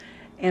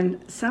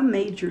And some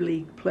major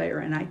league player,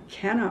 and I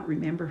cannot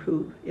remember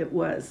who it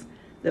was,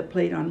 that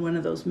played on one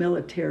of those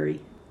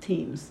military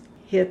teams,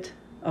 hit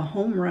a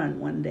home run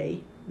one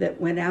day that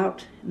went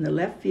out in the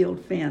left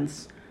field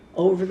fence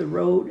over the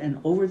road and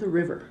over the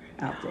river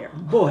out there.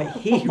 Boy,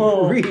 he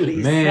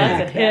really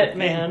That's a hit,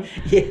 man.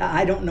 Yeah,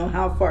 I don't know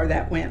how far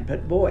that went,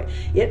 but boy,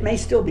 it may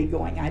still be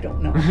going. I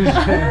don't know.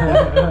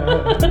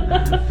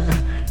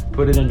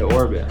 Put it into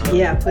orbit. Huh?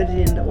 Yeah, put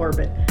it into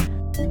orbit.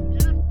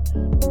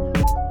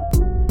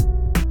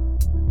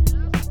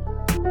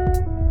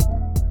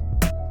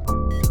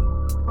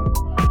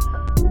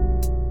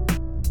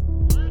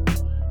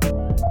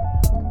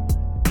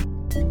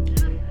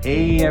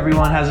 Hey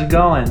everyone, how's it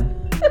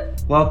going?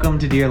 Welcome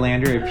to Dear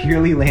Lander, a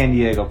purely Lan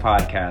Diego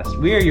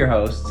podcast. We are your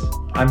hosts.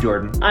 I'm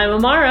Jordan. I'm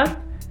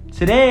Amara.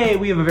 Today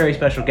we have a very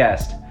special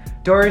guest,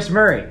 Doris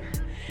Murray.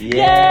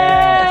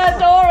 Yeah,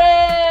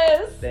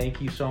 Doris! Thank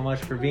you so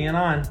much for being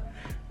on.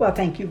 Well,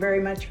 thank you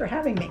very much for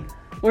having me.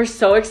 We're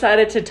so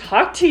excited to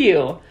talk to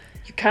you.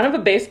 You're kind of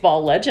a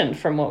baseball legend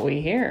from what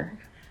we hear.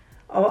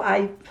 Oh,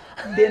 I've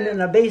been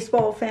in a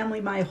baseball family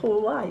my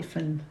whole life,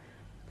 and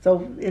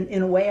so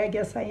in a way, I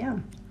guess I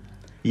am.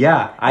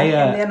 Yeah,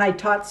 and then I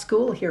taught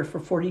school here for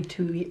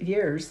 42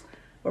 years,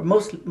 or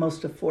most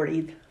of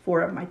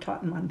 44 of them I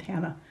taught in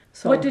Montana.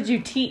 So what did you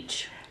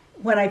teach?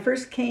 When I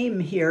first came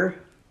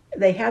here,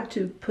 they had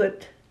to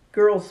put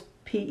girls'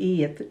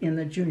 PE in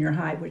the junior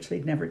high, which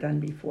they'd never done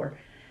before.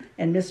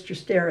 And Mr.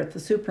 Sterrett, the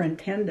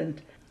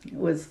superintendent,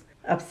 was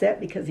upset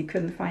because he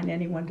couldn't find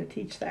anyone to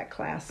teach that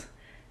class.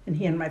 And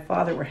he and my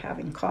father were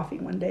having coffee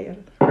one day at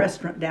a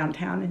restaurant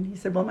downtown, and he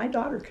said, well, my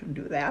daughter can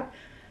do that.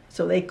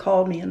 So they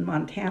called me in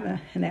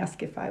Montana and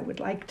asked if I would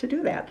like to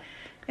do that.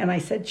 And I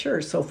said, sure.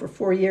 So for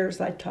 4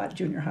 years, I taught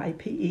junior high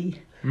PE.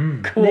 Cool.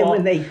 And then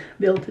when they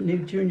built a new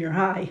junior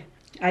high,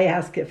 I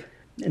asked if,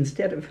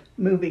 instead of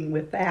moving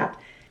with that,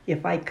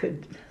 if I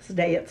could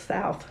stay at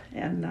South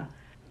and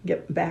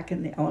get back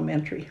in the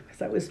elementary,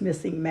 because I was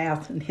missing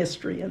math and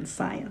history and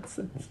science.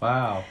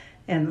 Wow.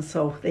 And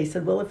so they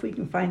said, well, if we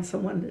can find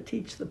someone to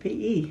teach the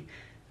PE.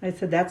 I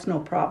said, that's no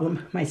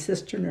problem. My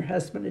sister and her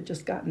husband had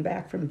just gotten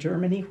back from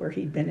Germany where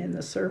he'd been in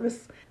the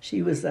service.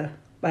 She was a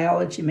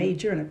biology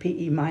major and a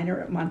PE minor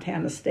at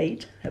Montana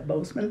State at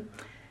Bozeman.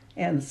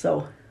 And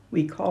so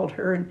we called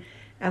her and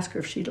asked her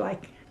if she'd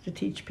like to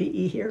teach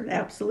PE here. And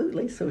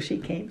absolutely. So she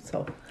came.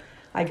 So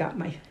I got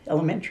my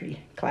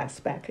elementary class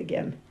back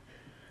again.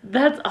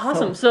 That's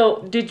awesome.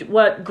 So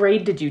what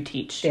grade did you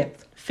teach?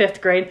 Fifth. Fifth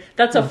grade?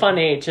 That's a fun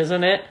age,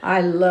 isn't it?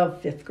 I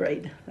love fifth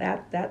grade.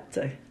 That's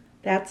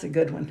a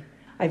good one.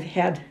 I've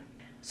had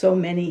so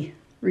many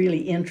really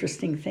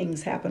interesting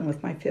things happen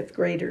with my fifth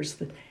graders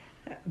that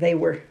they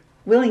were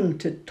willing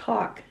to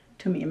talk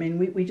to me. I mean,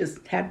 we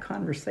just had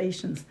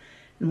conversations.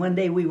 And one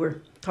day we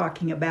were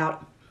talking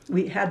about,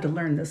 we had to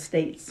learn the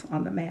states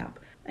on the map.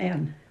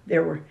 And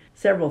there were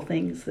several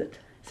states that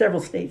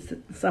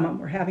some of them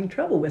were having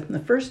trouble with. And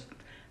the first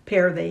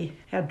pair they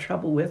had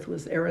trouble with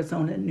was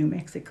Arizona and New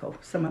Mexico.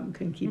 Some of them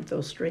couldn't keep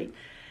those straight.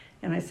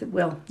 And I said,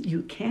 well,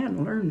 you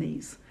can learn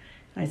these.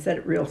 I said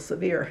it real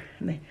severe.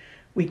 And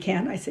we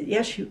can? I said,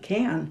 yes, you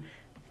can.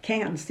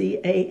 Can,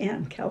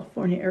 C-A-N,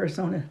 California,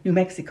 Arizona, New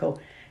Mexico.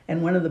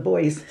 And one of the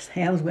boys, his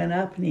hands went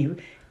up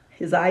and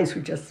his eyes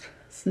were just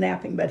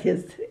snapping. But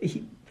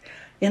he,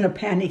 in a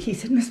panic, he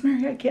said, Miss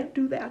Mary, I can't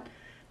do that.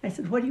 I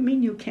said, what do you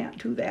mean you can't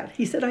do that?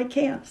 He said, I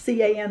can't.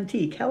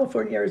 C-A-N-T,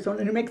 California,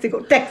 Arizona, New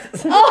Mexico,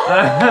 Texas.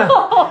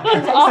 Oh,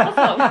 that's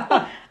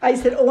awesome. I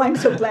said, oh, I'm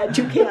so glad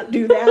you can't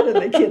do that. And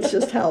the kids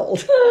just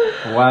howled.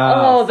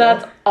 Wow. Oh,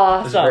 that's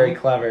awesome. That's very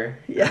clever.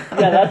 Yeah.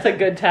 Yeah, that's a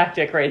good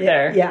tactic right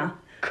there. Yeah.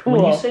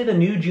 Cool. When you say the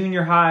new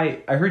junior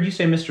high, I heard you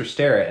say Mr.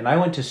 Sterrett, and I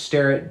went to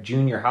Sterrett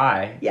Junior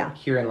High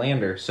here in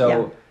Lander.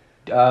 So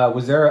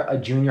was there a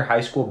junior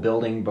high school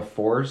building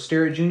before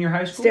Sterrett Junior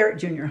High School? Sterrett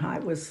Junior High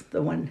was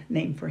the one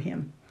named for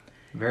him.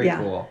 Very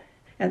cool.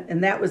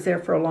 And that was there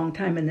for a long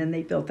time, and then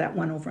they built that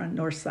one over on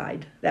North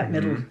Side, that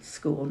middle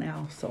school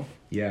now. So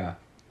yeah,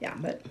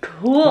 but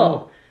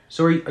Cool.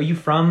 So are you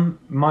from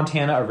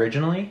Montana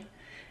originally?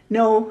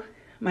 no,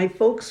 my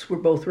folks were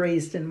both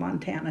raised in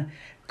Montana,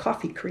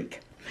 Coffee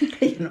Creek.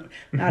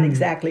 Not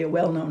exactly a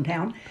well-known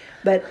town,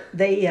 but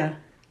they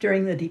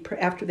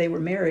after they were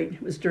married,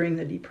 it was during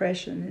the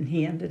Depression, and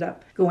he ended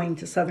up going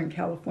to Southern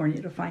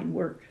California to find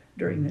work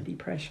during the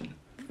Depression.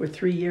 For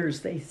 3 years,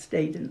 they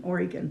stayed in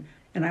Oregon.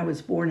 And I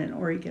was born in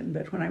Oregon,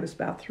 but when I was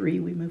about 3,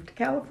 we moved to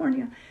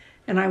California,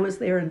 and I was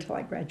there until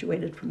I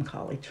graduated from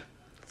college.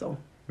 So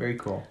very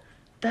cool.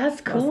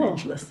 That's cool. Los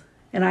Angeles.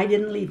 And I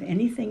didn't leave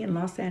anything in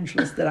Los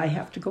Angeles that I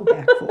have to go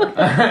back for.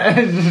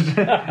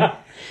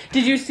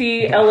 Did you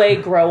see LA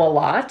grow a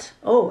lot?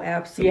 Oh,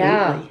 absolutely.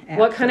 Yeah. Absolutely.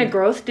 What kind of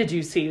growth did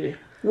you see?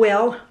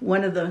 Well,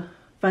 one of the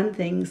fun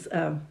things,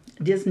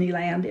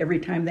 Disneyland, every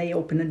time they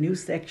open a new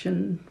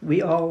section,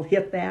 we all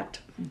hit that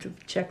to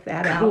check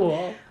that out.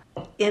 Cool.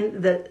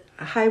 In the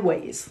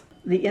highways,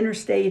 the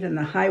interstate and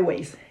the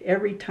highways,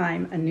 every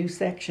time a new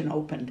section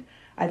opened,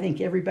 I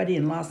think everybody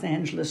in Los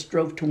Angeles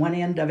drove to one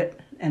end of it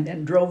and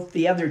then drove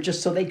the other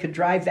just so they could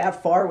drive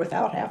that far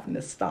without having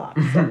to stop.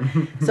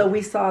 So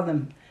we saw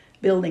them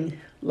building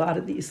a lot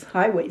of these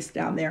highways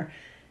down there.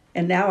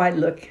 And now I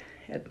look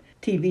at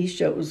TV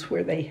shows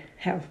where they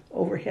have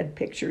overhead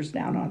pictures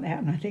down on that,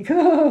 and I think,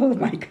 oh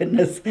my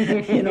goodness,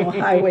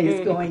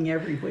 highways going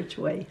every which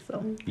way.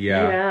 So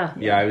yeah.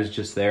 I was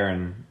just there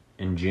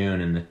in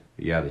June, and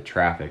the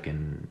traffic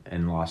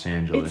in Los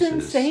Angeles it's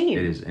insane.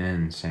 It is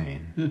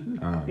insane.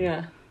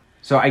 Yeah.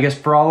 So I guess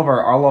for all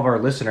of our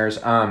listeners,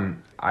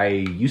 I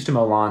used to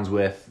mow lawns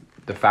with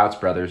the Fouts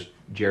brothers,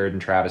 Jared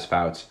and Travis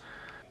Fouts,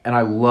 and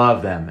I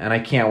love them, and I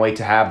can't wait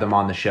to have them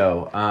on the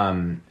show.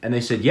 And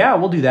they said, yeah,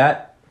 we'll do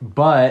that.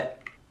 But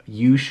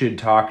you should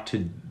talk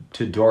to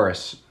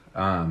Doris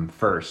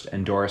first,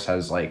 and Doris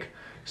has like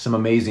some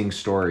amazing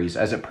stories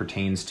as it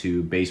pertains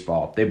to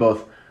baseball. They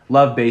both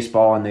love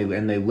baseball, and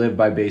they live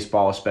by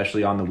baseball,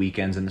 especially on the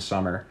weekends in the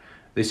summer.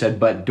 They said,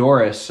 but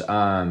Doris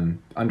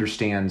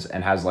understands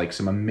and has like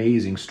some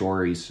amazing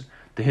stories,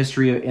 the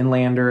history of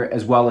Inlander,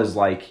 as well as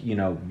like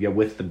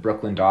with the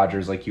Brooklyn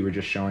Dodgers, like you were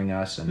just showing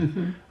us,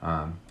 and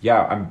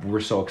we're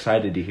so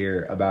excited to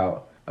hear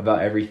about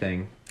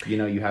everything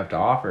you have to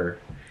offer.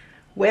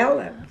 Well,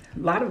 a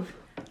lot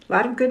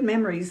of good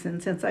memories,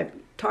 and since I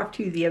talked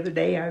to you the other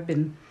day, I've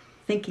been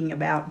thinking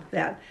about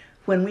that.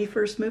 When we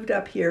first moved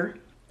up here,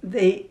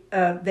 they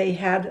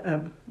had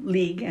a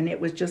league, and it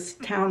was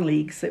just town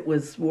leagues. It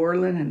was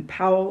Worland and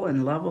Powell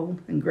and Lovell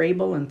and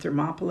Grable and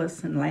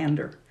Thermopolis and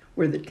Lander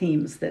were the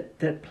teams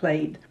that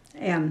played.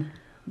 And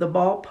the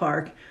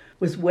ballpark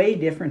was way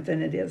different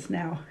than it is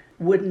now.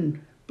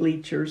 Wooden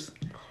bleachers.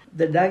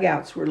 The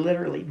dugouts were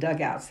literally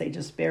dugouts. They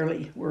just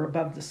barely were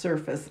above the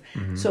surface.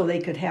 Mm-hmm. So they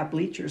could have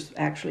bleachers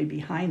actually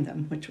behind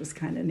them, which was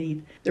kind of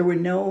neat. There were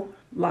no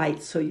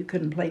lights, so you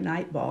couldn't play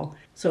night ball.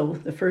 So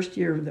the first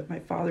year that my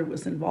father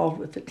was involved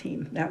with the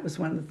team, that was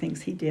one of the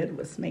things he did,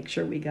 was make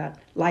sure we got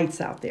lights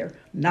out there.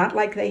 Not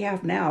like they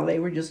have now. They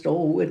were just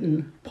old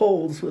wooden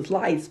poles with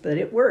lights, but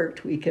it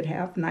worked. We could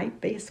have night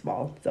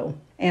baseball.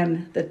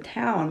 And the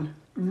town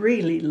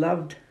really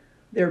loved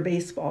their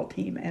baseball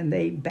team, and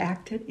they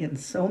backed it in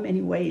so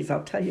many ways.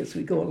 I'll tell you as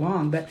we go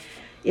along, but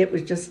it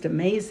was just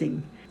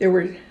amazing. There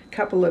were a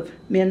couple of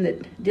men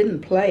that didn't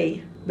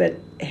play but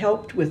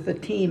helped with the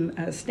team.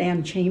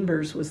 Stan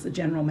Chambers was the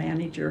general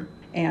manager,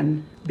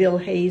 and Bill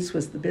Hayes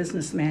was the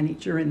business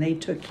manager, and they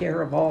took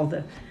care of all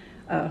the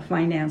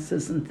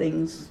finances and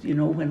things,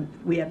 when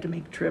we had to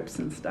make trips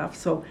and stuff.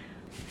 So,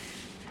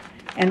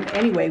 and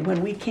anyway,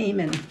 when we came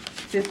in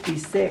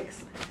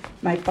 56,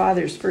 my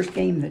father's first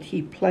game that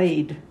he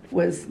played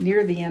was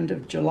near the end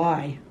of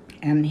July,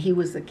 and he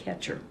was a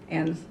catcher.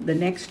 And the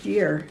next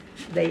year,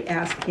 they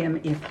asked him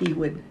if he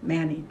would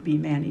be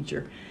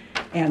manager.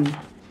 And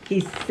he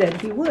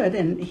said he would,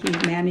 and he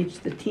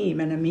managed the team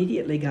and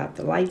immediately got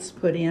the lights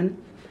put in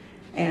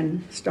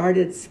and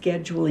started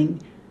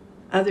scheduling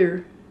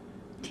other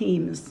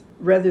teams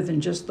rather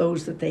than just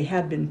those that they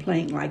had been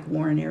playing, like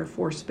Warren Air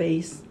Force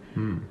Base,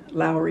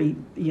 Lowry,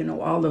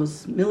 all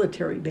those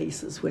military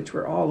bases, which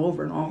were all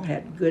over and all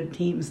had good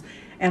teams.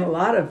 And a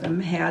lot of them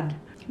had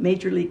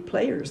major league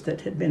players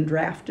that had been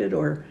drafted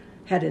or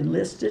had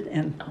enlisted.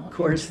 And of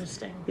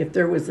course, if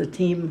there was a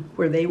team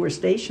where they were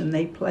stationed,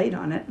 they played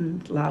on it.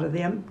 And a lot of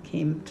them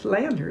came to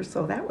Lander.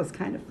 So that was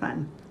kind of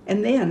fun.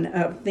 And then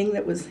a thing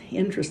that was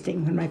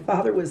interesting, when my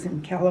father was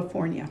in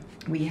California,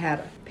 we had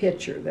a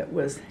pitcher that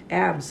was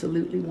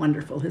absolutely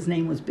wonderful. His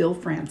name was Bill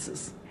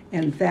Francis.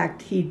 And in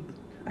fact, he,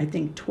 I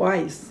think,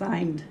 twice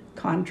signed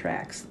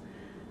contracts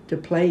to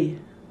play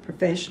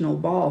professional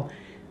ball.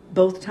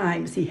 Both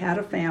times he had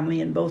a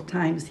family, and both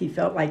times he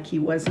felt like he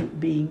wasn't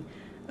being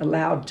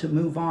allowed to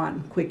move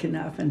on quick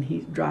enough, and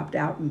he dropped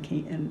out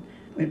and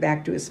went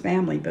back to his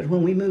family. But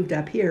when we moved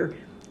up here,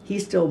 he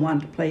still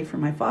wanted to play for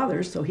my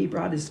father, so he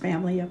brought his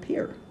family up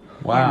here.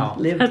 Wow.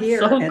 And lived That's here.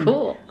 so and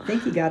cool. I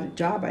think he got a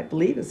job, I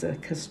believe, as a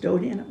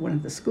custodian at one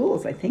of the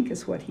schools, I think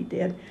is what he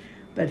did.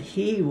 But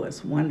he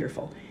was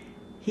wonderful.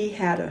 He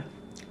had a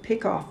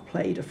pickoff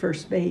play to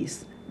first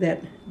base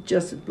that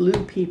just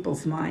blew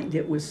people's mind.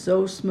 It was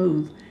so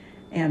smooth,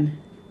 and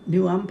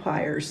new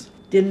umpires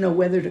didn't know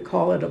whether to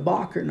call it a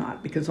balk or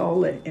not, because all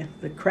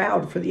the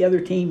crowd for the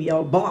other team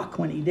yelled balk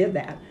when he did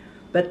that.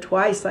 But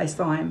twice I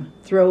saw him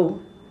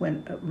throw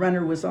when a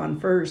runner was on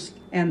first,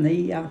 and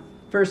the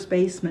first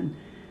baseman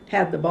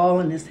had the ball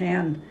in his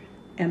hand,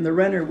 and the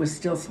runner was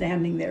still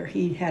standing there.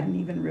 He hadn't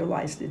even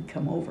realized it'd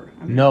come over.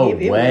 I mean, no it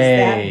way. was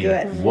that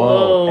good.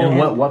 Whoa.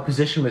 And what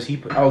position was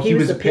he? Oh, he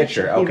was a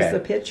pitcher. Okay. He was a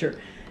pitcher.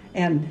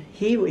 And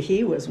he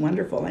was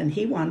wonderful, and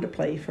he wanted to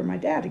play for my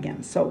dad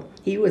again. So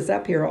he was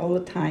up here all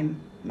the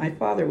time. My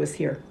father was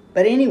here.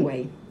 But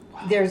anyway,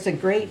 there's a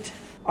great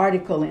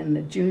article in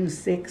the June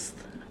 6th,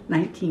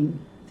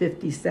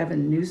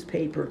 1957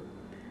 newspaper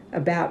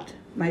about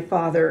my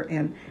father,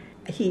 and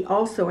he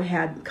also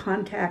had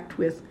contact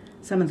with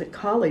some of the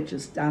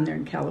colleges down there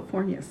in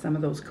California. Some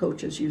of those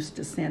coaches used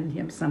to send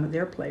him some of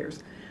their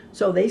players.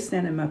 So they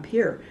sent him up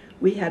here.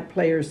 We had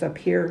players up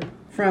here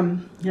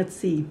from,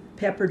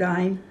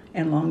 Pepperdine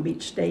and Long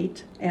Beach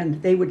State,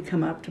 and they would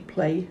come up to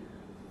play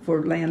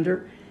for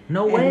Lander.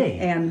 No way.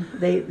 And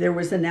there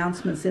was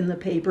announcements in the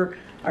paper,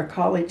 our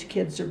college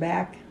kids are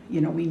back,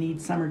 we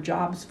need summer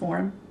jobs for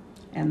them.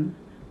 And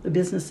the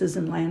businesses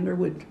in Lander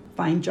would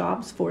find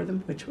jobs for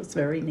them, which was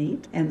very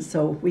neat. And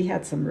so we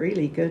had some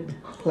really good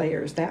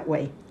players that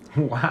way.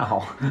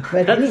 Wow.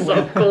 But That's anyway,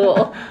 so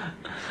cool.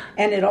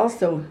 and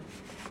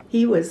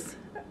he was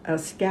a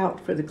scout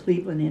for the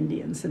Cleveland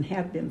Indians and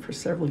had been for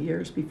several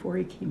years before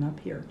he came up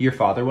here. Your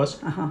father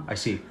was? Uh-huh. I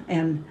see.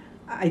 And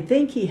I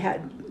think he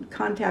had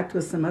contact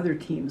with some other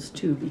teams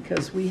too,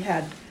 because we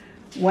had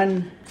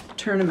one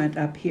tournament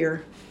up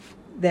here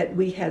that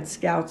we had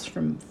scouts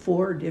from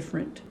 4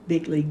 different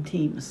big league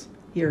teams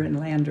here in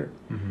Lander.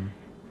 Mm-hmm.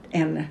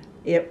 And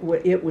it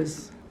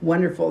was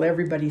wonderful.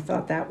 Everybody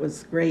thought that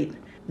was great.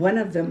 One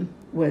of them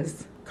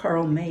was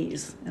Carl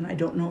Mays, and I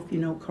don't know if you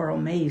know Carl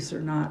Mays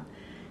or not.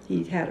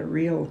 He had a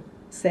real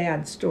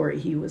sad story.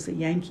 He was a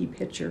Yankee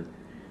pitcher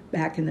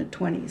back in the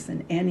 20s,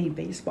 and any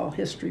baseball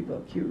history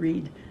book you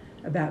read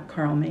about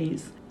Carl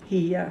Mays.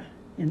 He, in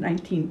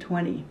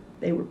 1920,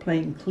 they were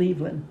playing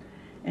Cleveland,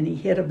 and he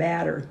hit a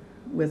batter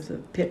with a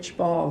pitch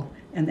ball,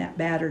 and that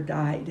batter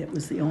died. It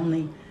was the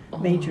only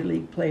major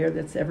league player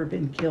that's ever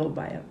been killed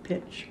by a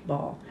pitch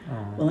ball.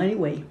 Oh. Well,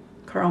 anyway,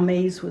 Carl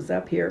Mays was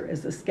up here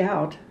as a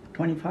scout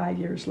 25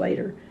 years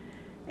later,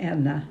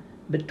 and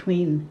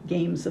between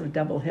games of a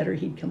doubleheader,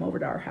 he'd come over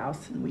to our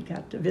house, and we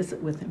got to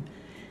visit with him.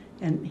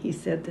 And he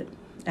said that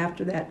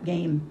after that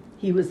game,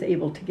 he was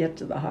able to get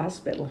to the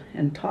hospital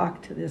and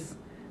talk to this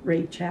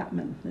Ray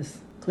Chapman, this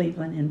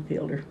Cleveland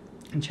infielder.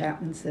 And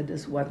Chapman said,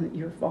 "This wasn't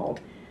your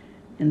fault."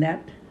 And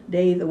that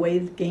day, the way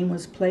the game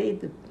was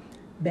played, the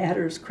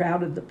batters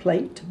crowded the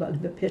plate to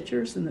bug the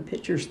pitchers, and the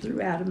pitchers threw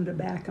at him to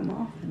back him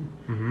off.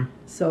 And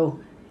so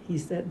he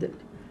said that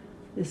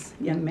this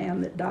young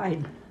man that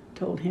died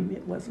told him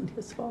it wasn't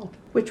his fault,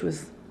 which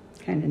was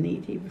kind of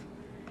neat.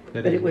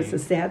 But it was a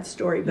sad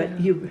story,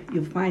 but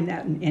you find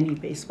that in any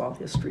baseball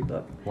history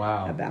book.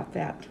 Wow. About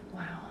that.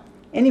 Wow.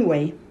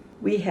 Anyway,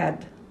 we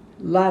had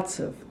lots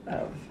of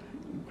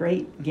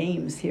great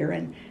games here,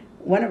 and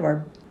one of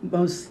our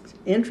most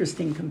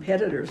interesting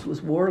competitors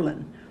was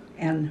Worland,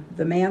 and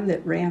the man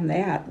that ran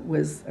that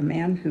was a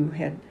man who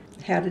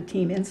had a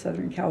team in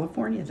Southern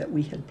California that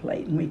we had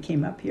played, and we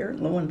came up here, and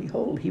lo and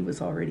behold, he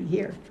was already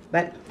here.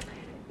 But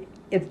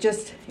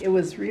it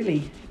was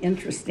really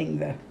interesting.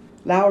 The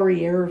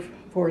Lowry Air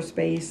Force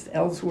Base,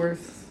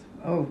 Ellsworth,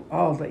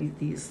 all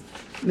these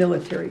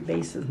military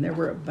bases, and there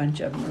were a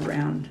bunch of them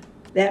around.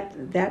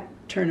 That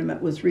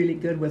tournament was really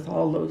good with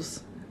all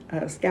those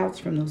scouts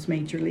from those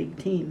major league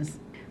teams.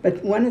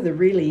 But one of the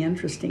really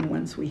interesting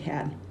ones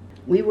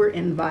we were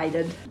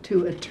invited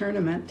to a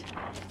tournament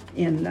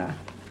in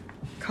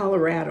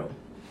Colorado.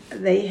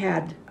 They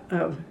had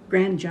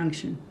Grand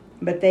Junction,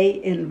 but they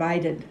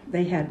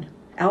had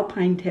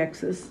Alpine,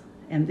 Texas,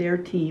 and their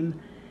team,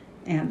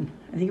 and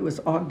I think it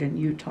was Ogden,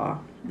 Utah,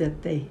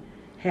 that they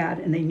had,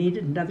 and they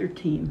needed another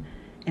team,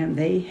 and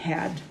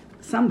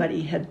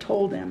somebody had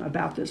told them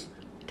about this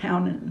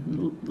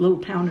little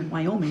town in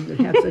Wyoming that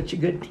had such a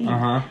good team.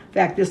 Uh-huh. In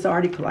fact, this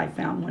article I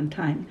found one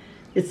time,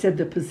 it said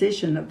the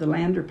position of the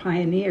Lander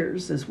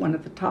Pioneers as one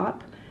of the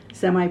top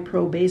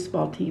semi-pro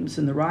baseball teams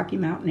in the Rocky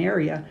Mountain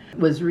area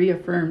was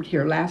reaffirmed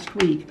here last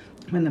week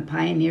when the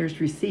Pioneers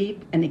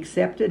received and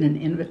accepted an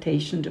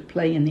invitation to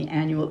play in the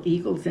annual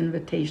Eagles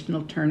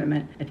Invitational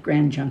Tournament at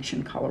Grand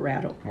Junction,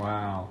 Colorado.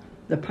 Wow.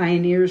 The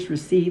Pioneers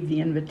received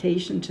the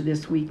invitation to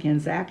this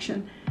weekend's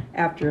action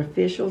after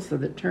officials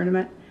of the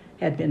tournament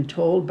had been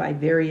told by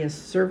various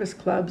service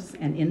clubs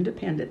and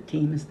independent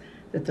teams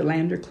that the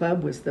Lander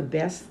Club was the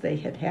best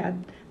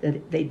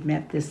that they'd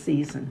met this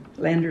season.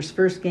 Lander's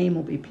first game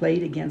will be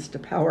played against a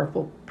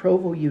powerful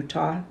Provo,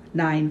 Utah,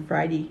 9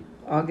 Friday,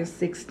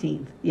 August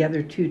 16th. The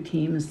other 2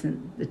 teams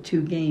in the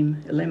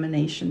 2-game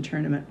elimination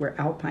tournament were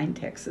Alpine,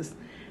 Texas,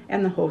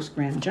 and the host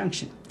Grand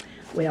Junction.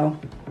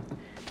 Well,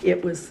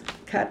 it was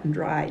cut and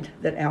dried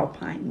that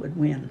Alpine would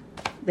win.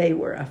 They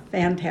were a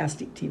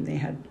fantastic team. They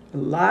had a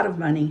lot of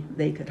money.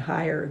 They could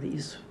hire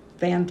these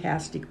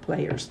fantastic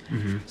players.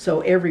 Mm-hmm.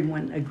 So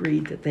everyone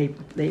agreed that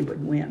they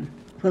would win.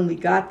 When we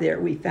got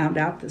there, we found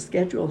out the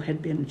schedule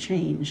had been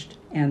changed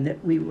and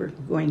that we were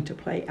going to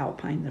play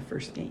Alpine the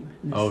first game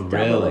in this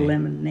double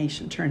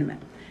elimination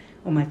tournament.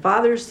 Well, my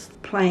father's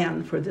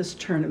plan for this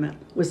tournament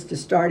was to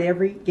start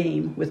every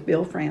game with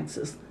Bill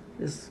Francis,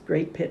 this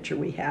great pitcher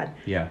we had,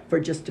 for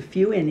just a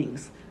few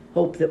innings.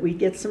 Hope that we'd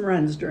get some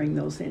runs during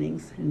those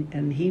innings,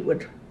 and he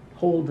would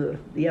hold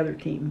the other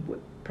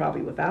team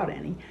probably without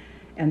any,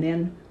 and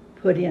then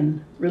put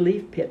in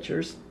relief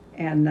pitchers,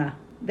 and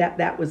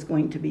that was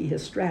going to be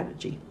his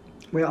strategy.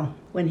 Well,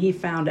 when he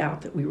found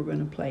out that we were going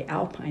to play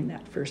Alpine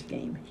that first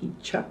game, he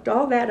chucked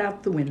all that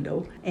out the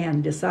window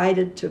and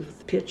decided to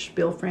pitch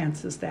Bill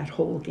Francis that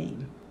whole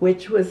game,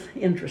 which was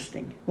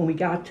interesting. When we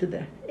got to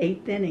the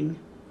 8th inning,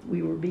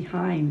 we were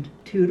behind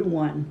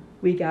 2-1.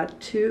 We got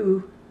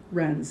 2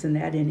 runs in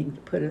that inning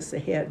to put us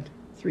ahead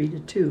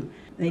 3-2.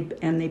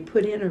 They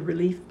put in a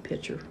relief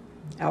pitcher,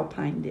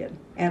 Alpine did.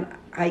 And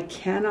I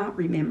cannot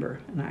remember,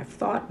 and I've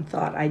thought and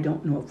thought, I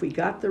don't know if we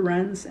got the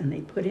runs and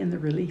they put in the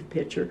relief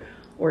pitcher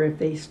or if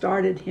they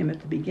started him at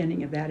the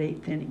beginning of that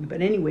 8th inning.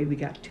 But anyway, we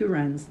got 2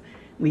 runs.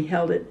 We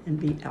held it and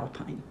beat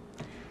Alpine.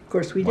 Of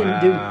course, we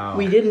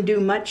didn't do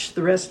much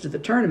the rest of the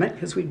tournament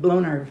because we'd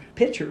blown our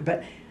pitcher,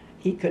 but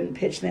he couldn't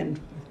pitch then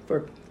for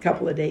a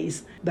couple of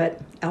days.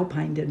 But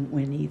Alpine didn't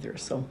win either,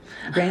 so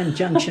Grand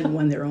Junction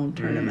won their own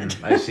tournament.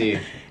 I see.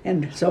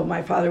 And so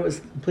my father was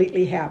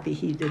completely happy.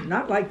 He did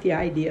not like the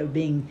idea of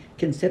being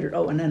considered,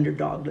 an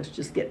underdog. Let's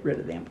just get rid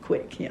of them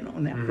quick,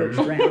 in that first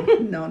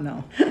round.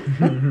 No.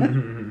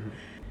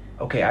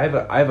 Okay, I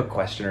have a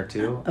question or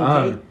two.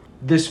 Okay.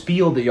 This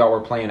field that y'all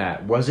were playing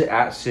at, was it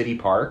at City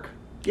Park?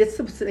 It's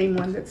the same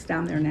one that's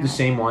down there now. The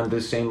same one,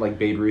 the same like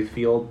Babe Ruth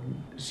field.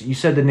 So you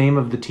said the name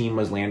of the team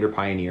was Lander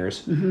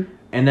Pioneers. Mm-hmm.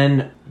 And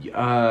then,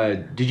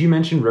 did you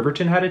mention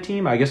Riverton had a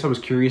team? I guess I was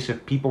curious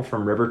if people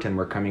from Riverton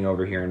were coming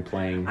over here and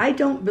playing. I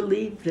don't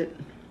believe that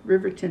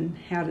Riverton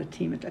had a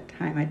team at that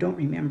time. I don't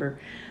remember.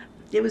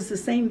 It was the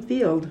same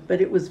field, but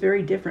it was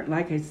very different.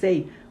 Like I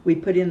say, we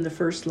put in the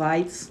first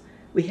lights.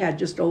 We had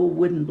just old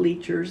wooden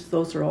bleachers.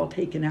 Those are all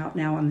taken out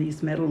now on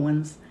these metal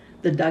ones.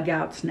 The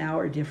dugouts now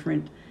are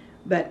different.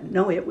 But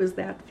no, it was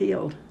that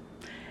field.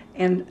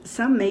 And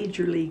some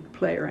major league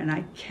player, and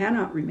I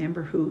cannot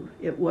remember who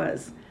it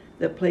was,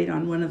 that played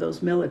on one of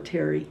those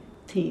military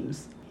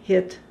teams,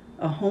 hit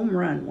a home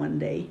run one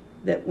day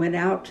that went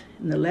out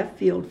in the left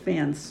field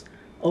fence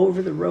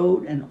over the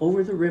road and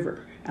over the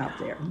river out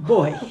there.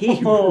 Boy, he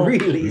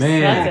really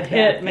That's a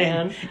hit,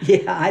 man.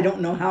 Yeah, I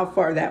don't know how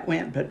far that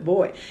went, but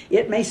boy,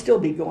 it may still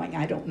be going.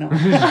 I don't know.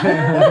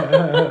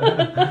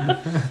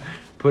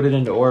 Put it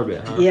into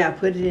orbit, huh? Yeah,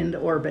 put it into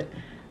orbit.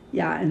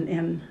 Yeah,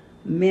 and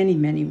many,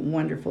 many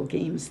wonderful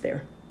games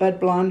there. Bud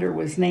Blonder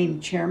was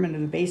named chairman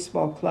of the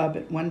baseball club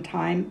at one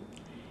time,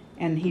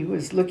 and he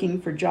was looking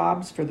for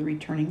jobs for the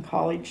returning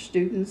college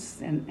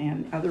students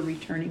and other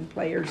returning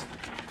players.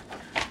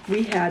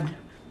 We had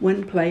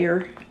one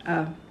player,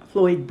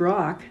 Floyd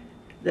Brock,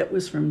 that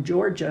was from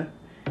Georgia,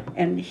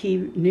 and he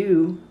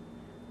knew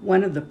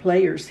one of the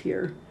players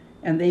here,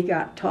 and they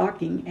got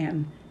talking,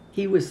 and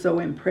he was so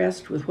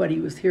impressed with what he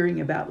was hearing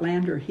about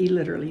Lander, he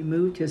literally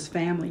moved his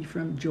family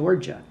from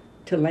Georgia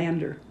to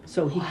Lander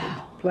so he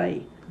could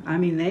play. I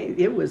mean,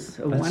 it was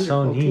a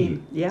wonderful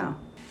team. Yeah.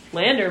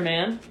 Lander,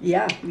 man.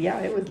 Yeah,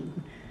 it was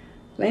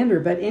Lander.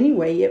 But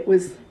anyway,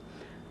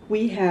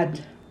 we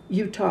had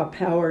Utah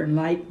Power and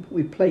Light.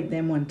 We played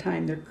them one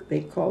time.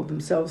 They called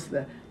themselves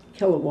the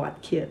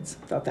Kilowatt Kids.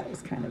 I thought that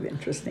was kind of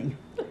interesting.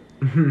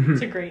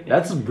 It's a great name.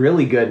 That's a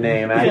really good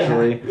name,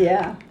 actually.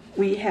 Yeah.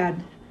 We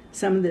had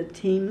some of the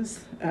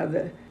teams,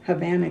 the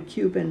Havana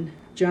Cuban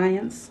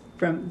Giants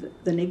from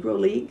the Negro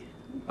League.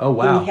 Oh,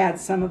 wow. He had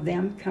some of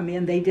them come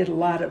in. They did a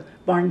lot of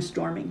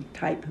barnstorming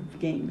type of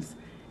games,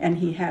 and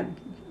he had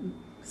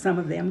some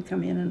of them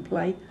come in and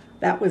play.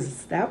 That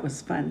was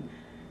fun,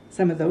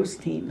 some of those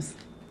teams.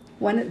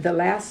 The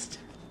last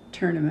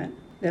tournament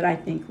that I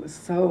think was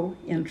so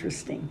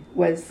interesting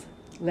was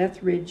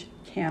Lethbridge,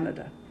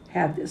 Canada.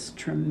 Had this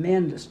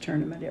tremendous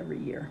tournament every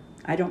year.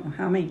 I don't know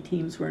how many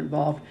teams were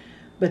involved,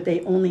 but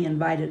they only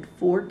invited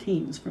 4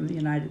 teams from the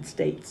United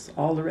States.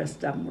 All the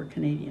rest of them were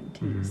Canadian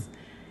teams. Mm-hmm.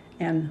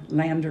 And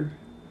Lander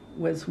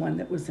was one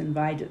that was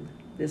invited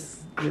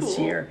this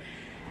year.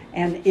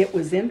 And it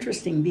was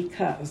interesting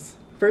because,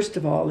 first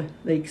of all,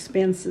 the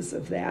expenses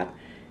of that,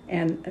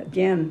 and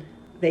again,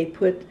 they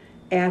put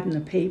ad in the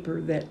paper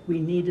that we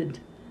needed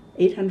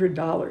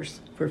 $800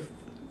 for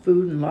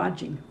food and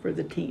lodging for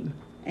the team,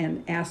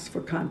 and asked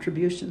for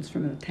contributions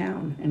from the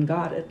town and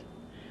got it.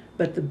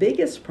 But the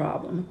biggest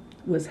problem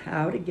was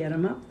how to get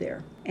them up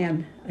there.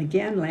 And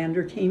again,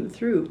 Lander came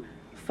through.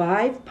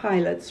 5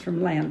 pilots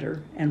from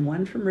Lander and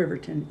 1 from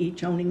Riverton,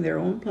 each owning their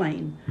own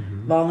plane,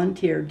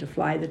 volunteered to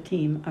fly the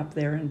team up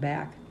there and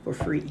back for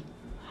free,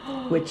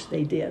 which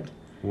they did.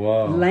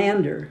 Whoa.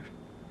 Lander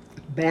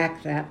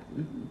backed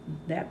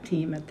that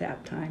team at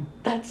that time.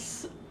 That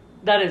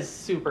is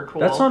super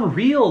cool. That's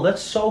unreal.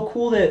 That's so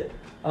cool that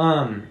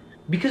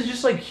because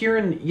just like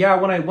hearing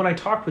when I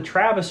talked with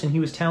Travis and he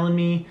was telling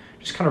me,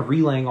 just kind of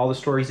relaying all the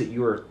stories that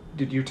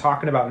you're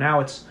talking about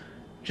now, it's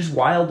just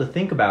wild to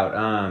think about,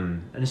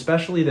 and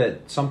especially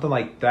that something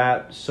like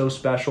that so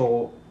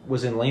special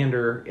was in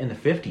Lander in the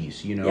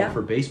 50s,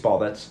 for baseball.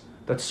 That's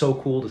so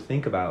cool to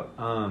think about.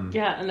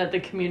 Yeah, and that the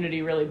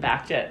community really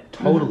backed it.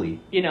 Totally.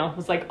 It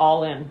was like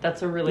all in.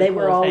 That's a really cool thing.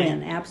 They were all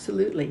in,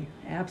 absolutely.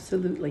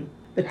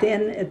 But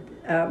then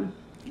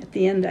at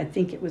the end, I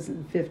think it was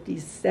in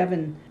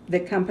 57, the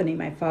company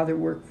my father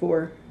worked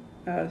for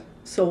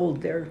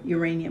sold their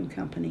uranium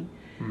company.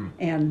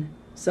 And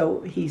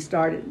so he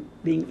started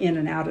being in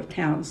and out of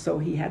town, so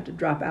he had to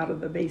drop out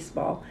of the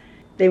baseball.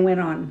 They went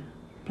on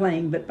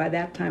playing, but by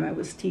that time I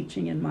was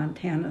teaching in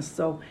Montana,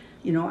 so,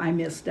 I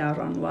missed out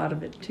on a lot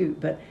of it too.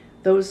 But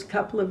those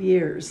couple of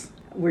years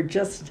were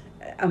just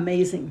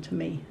amazing to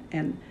me,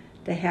 and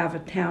to have a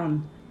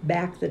town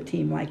back the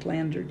team like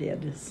Lander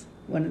did is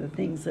one of the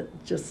things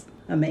that just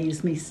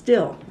amazed me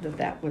still,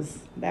 that was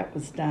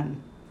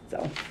done.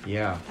 So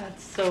Yeah.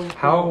 That's so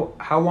cool.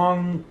 How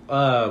long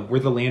were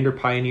the Lander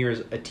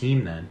Pioneers a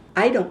team then?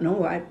 I don't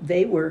know.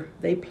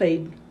 They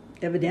played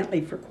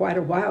evidently for quite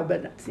a while,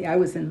 but see, I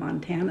was in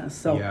Montana,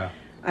 so Yeah.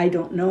 I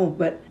don't know.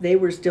 But they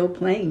were still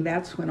playing.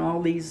 That's when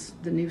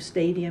the new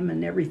stadium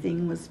and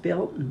everything was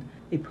built, and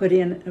we put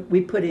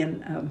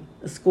in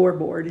a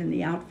scoreboard in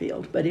the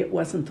outfield, but it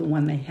wasn't the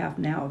one they have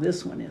now.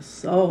 This one is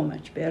so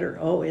much better.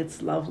 Oh,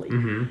 it's lovely.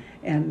 Mm-hmm.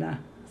 And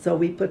so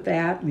we put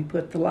that, and we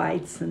put the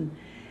lights,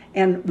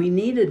 and we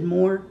needed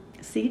more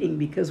seating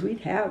because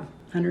we'd have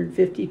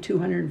 150,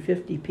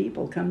 250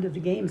 people come to the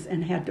games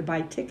and had to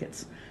buy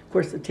tickets. Of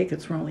course, the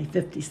tickets were only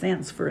 50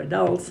 cents for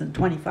adults and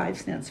 25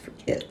 cents for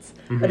kids.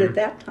 Mm-hmm. But at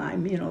that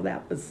time,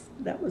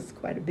 that was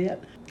quite a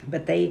bit.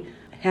 But they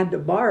had to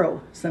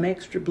borrow some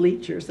extra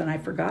bleachers, and I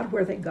forgot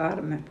where they got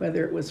them,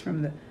 whether it was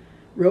from the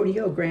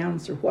rodeo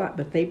grounds or what,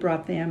 but they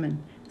brought them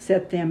and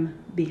set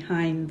them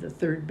behind the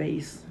third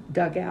base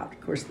dugout.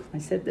 Of course, I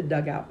said the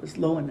dugout was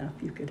low enough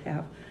you could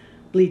have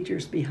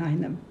bleachers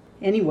behind them.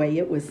 Anyway,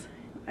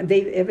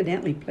 they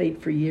evidently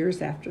played for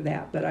years after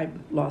that, but I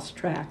lost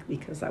track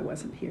because I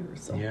wasn't here.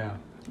 So Yeah.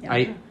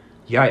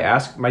 yeah. I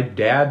asked my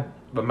dad,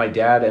 but my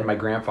dad and my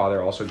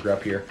grandfather also grew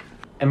up here.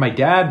 And my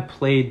dad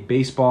played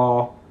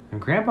baseball, and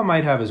Grandpa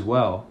might have as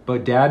well,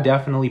 but Dad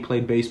definitely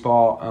played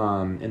baseball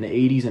in the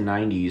 80s and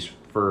 90s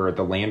for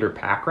the Lander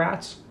Pack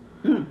Rats.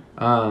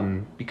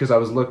 Because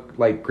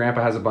like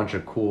Grandpa has a bunch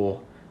of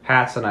cool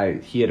hats,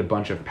 and he had a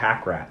bunch of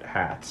Pack Rat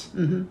hats.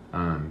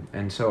 Mm-hmm.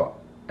 And so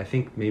I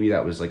think maybe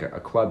that was like a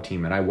club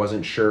team, and I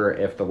wasn't sure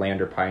if the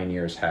Lander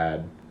Pioneers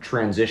had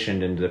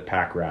transitioned into the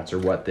Pack Rats or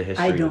what the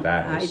history of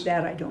that is.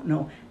 I don't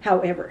know.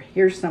 However,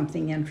 here's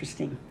something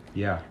interesting.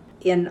 Yeah.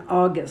 In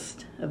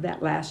August of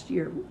that last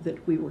year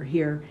that we were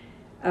here,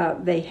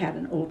 they had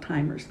an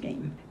old-timers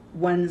game.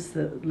 One's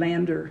the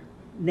Lander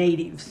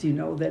natives,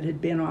 that had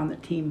been on the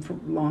team for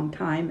a long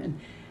time, and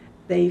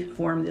they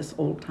formed this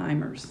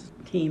old-timers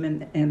team,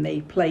 and they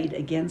played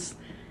against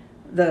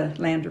the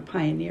Lander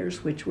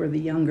Pioneers, which were the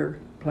younger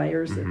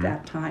players at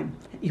that time.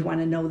 You want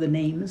to know the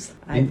names?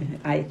 I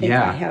think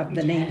I have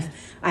the names.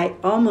 I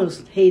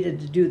almost hated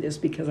to do this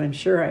because I'm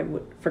sure I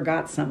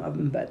forgot some of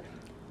them, but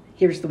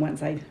here's the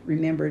ones I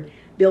remembered.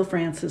 Bill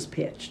Francis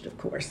pitched, of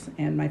course,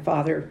 and my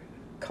father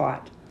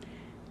caught.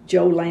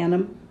 Joe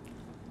Lanham,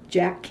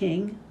 Jack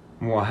King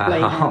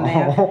played on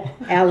that.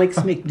 Alex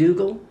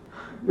McDougall,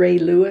 Ray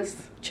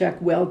Lewis, Chuck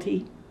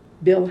Welty,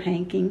 Bill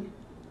Hanking,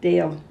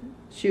 Dale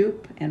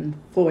Shoup, and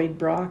Floyd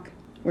Brock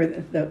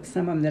were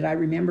some of them that I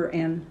remember,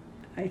 and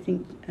I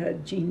think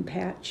Gene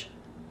Patch.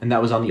 And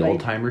that was on the played.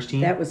 Old Timers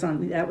team? That was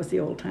the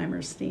Old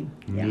Timers team.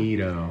 Yeah.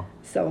 Neato.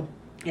 So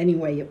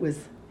anyway, it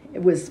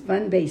was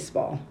fun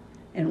baseball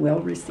and well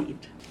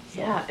received.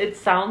 Yeah, it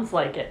sounds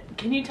like it.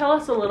 Can you tell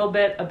us a little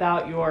bit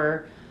about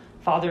your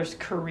father's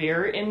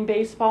career in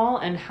baseball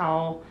and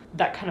how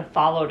that kind of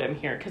followed him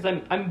here? Because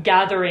I'm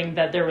gathering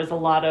that there was a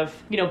lot of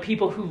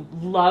people who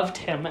loved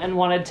him and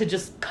wanted to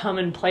just come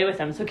and play with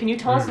him. So can you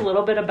tell us a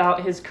little bit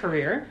about his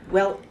career?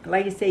 Well,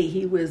 like I say,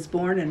 he was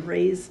born and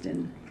raised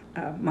in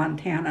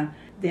Montana.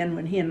 Then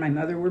when he and my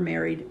mother were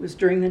married, it was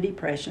during the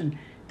Depression,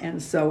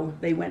 and so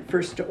they went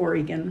first to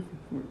Oregon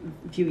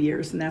for a few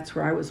years, and that's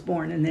where I was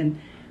born, and then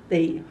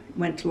they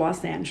went to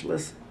Los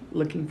Angeles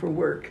looking for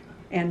work,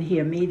 and he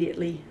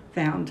immediately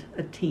found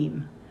a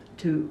team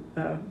to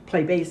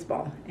play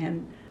baseball,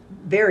 and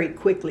very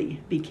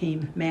quickly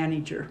became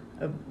manager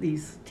of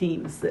these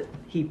teams that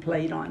he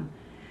played on.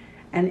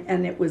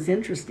 And it was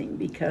interesting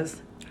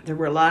because there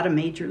were a lot of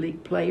major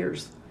league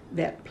players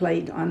that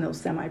played on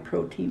those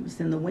semi-pro teams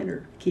in the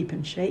winter, keep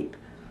in shape.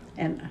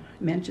 And I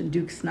mentioned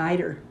Duke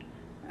Snyder,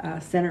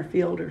 center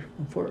fielder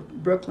for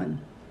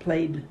Brooklyn,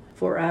 played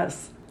for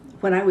us.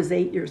 When I was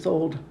 8 years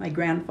old, my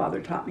grandfather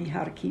taught me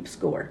how to keep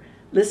score,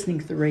 listening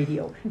to the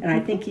radio. And I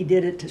think he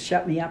did it to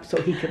shut me up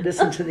so he could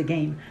listen to the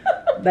game.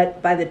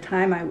 But by the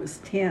time I was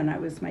 10, I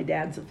was my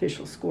dad's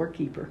official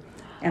scorekeeper.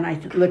 And I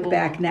look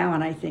back now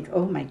and I think,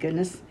 oh my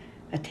goodness,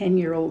 a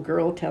 10-year-old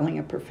girl telling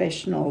a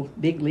professional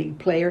big league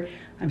player,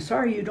 I'm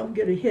sorry you don't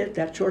get a hit.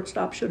 That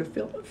shortstop should have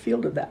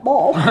fielded that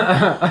ball.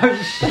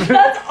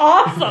 That's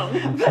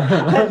awesome.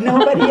 But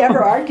nobody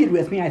ever argued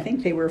with me. I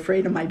think they were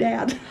afraid of my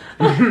dad.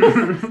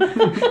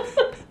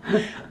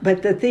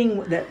 But the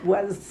thing that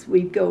was,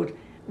 we'd go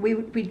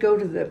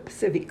to the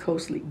Pacific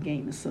Coast League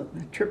games, so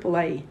the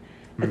AAA.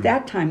 At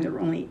that time, there were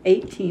only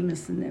 8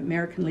 teams in the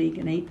American League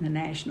and 8 in the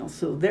National,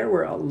 so there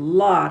were a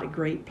lot of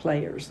great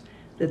players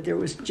that there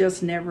was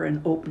just never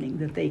an opening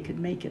that they could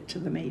make it to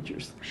the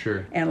majors.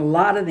 Sure. And a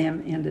lot of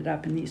them ended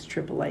up in these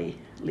AAA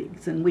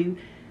leagues. And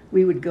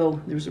we would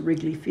go, there was a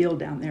Wrigley Field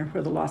down there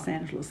where the Los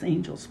Angeles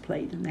Angels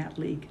played in that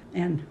league.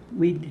 And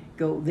we'd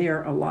go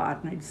there a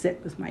lot, and I'd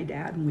sit with my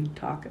dad and we'd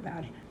talk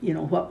about,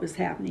 what was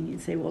happening.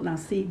 He'd say, well, now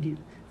see, do you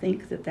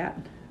think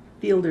that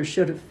fielder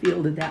should have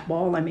fielded that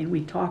ball? I mean,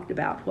 we talked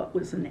about what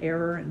was an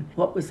error and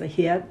what was a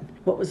hit,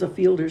 what was a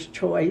fielder's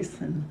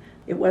choice, and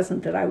it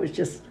wasn't that I was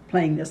just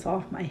playing this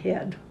off my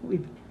head.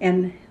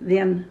 And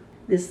then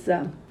this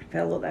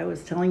fellow that I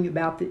was telling you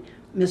about,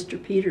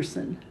 Mr.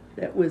 Peterson,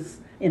 that was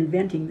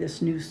inventing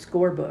this new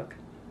scorebook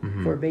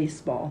for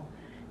baseball.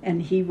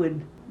 And he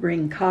would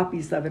bring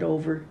copies of it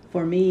over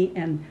for me,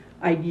 and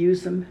I'd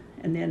use them.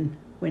 And then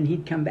when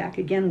he'd come back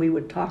again, we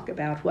would talk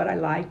about what I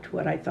liked,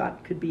 what I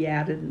thought could be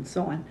added, and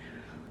so on.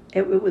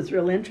 It was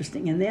real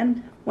interesting. And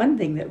then one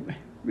thing that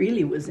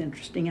really was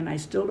interesting, and I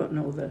still don't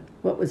know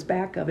what was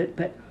back of it,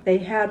 but they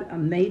had a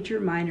major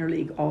minor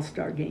league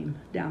all-star game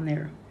down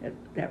there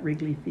at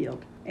Wrigley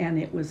Field. And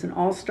it was an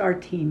all-star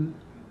team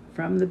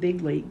from the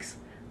big leagues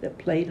that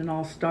played an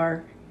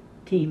all-star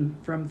team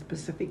from the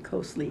Pacific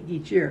Coast League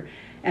each year.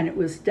 And it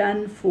was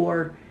done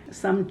for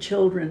some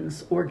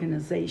children's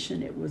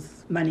organization.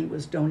 Money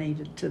was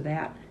donated to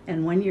that.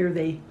 And one year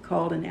they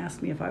called and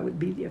asked me if I would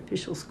be the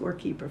official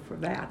scorekeeper for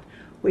that,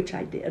 which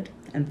I did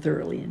and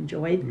thoroughly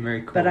enjoyed.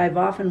 Very cool. But I've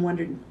often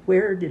wondered,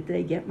 where did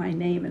they get my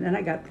name? And then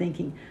I got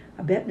thinking,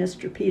 I bet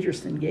Mr.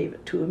 Peterson gave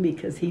it to him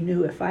because he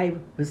knew if I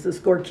was the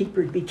scorekeeper,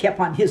 it'd be kept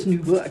on his new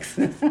books.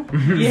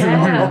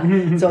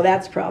 Yeah. So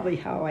that's probably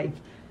how I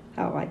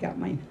got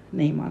my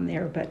name on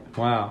there. But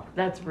Wow.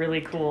 That's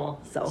really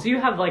cool. So you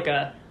have like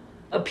a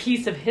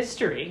piece of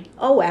history.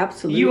 oh,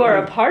 absolutely. You are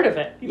a part of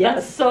it. Yes.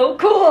 That's so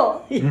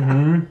cool.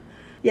 Yeah.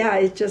 Yeah,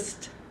 it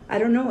just, I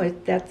don't know,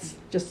 that's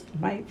just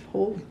my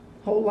whole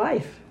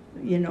life.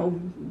 You know,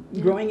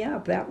 growing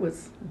up,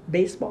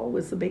 baseball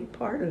was a big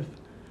part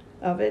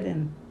of it.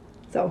 And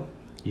so,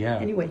 Yeah.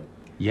 anyway.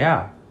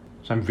 Yeah.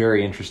 So I'm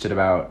very interested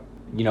about,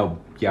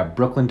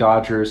 Brooklyn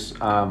Dodgers.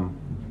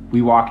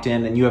 We walked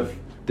in, and you have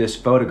this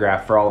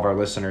photograph for all of our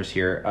listeners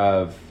here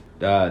of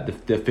the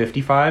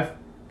 55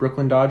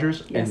 Brooklyn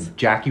Dodgers. Yes. And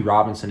Jackie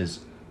Robinson is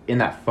in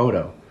that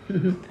photo.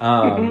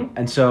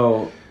 And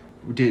so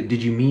did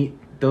you meet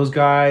those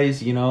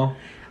guys,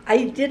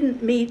 I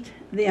didn't meet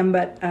them,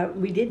 but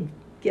we did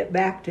get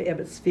back to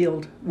Ebbets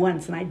Field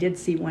once, and I did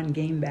see one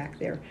game back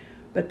there.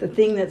 But the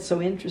thing that's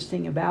so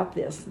interesting about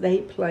this, they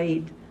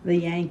played the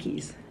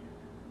Yankees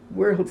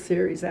World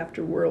Series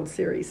after World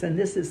Series, and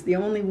this is the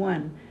only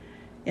one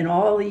in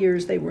all the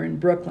years they were in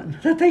Brooklyn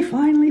that they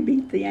finally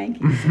beat the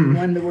Yankees and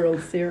won the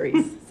World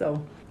Series.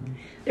 So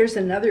there's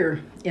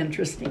another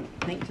interesting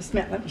thing. Just a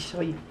minute, let me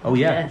show you. Oh,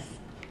 yeah. Yes.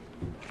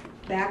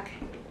 Back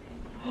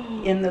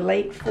in the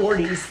late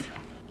 40s,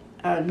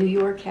 New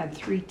York had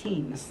 3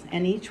 teams,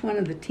 and each one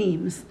of the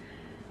teams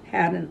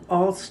had an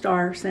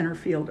all-star center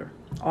fielder.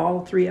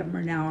 All 3 of them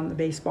are now in the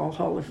Baseball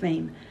Hall of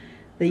Fame.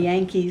 The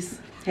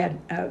Yankees had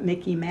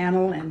Mickey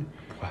Mantle and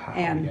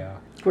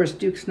of course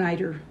Duke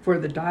Snider for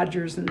the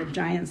Dodgers, and the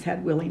Giants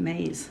had Willie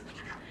Mays.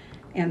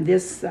 And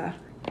this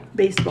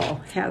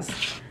baseball has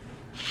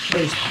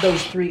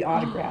those 3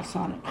 autographs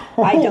on it.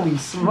 Holy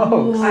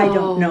smokes. I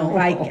don't know.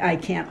 I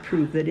can't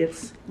prove that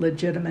it's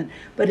legitimate,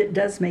 but it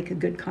does make a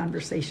good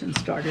conversation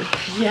starter.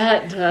 Yeah,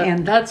 it does.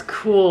 And that's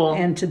cool.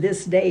 And to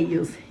this day,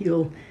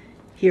 you'll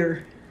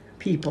hear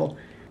people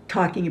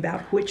talking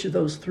about which of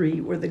those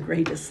 3 were the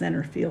greatest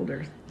center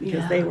fielders,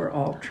 because they were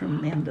all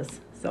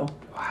tremendous. So,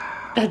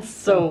 That's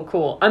so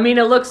cool. I mean,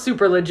 it looks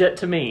super legit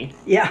to me.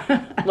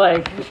 yeah.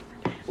 Like,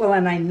 Well,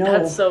 and I know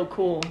that's so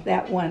cool.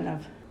 that one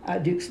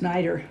of Duke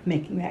Snider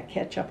making that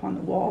catch up on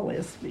the wall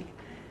is big.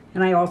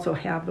 And I also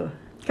have a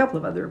couple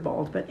of other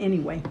balls, but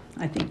anyway,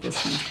 I think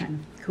this one's kind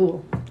of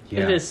cool.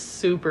 Yeah. It is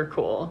super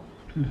cool.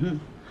 Mm-hmm.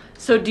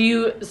 So do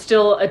you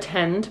still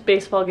attend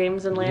baseball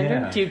games in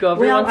Lander? Yeah. Do you go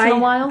every once in a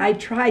while? I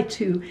try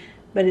to,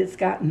 but it's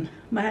gotten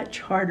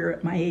much harder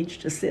at my age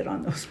to sit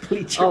on those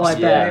bleachers Oh, I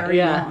for bet. very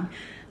Yeah. long.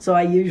 So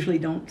I usually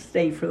don't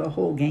stay for the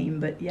whole game,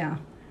 but yeah.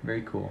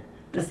 Very cool.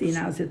 Let's see,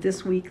 now is it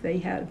this week they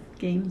have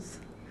games?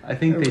 I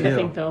think they do. I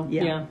think so.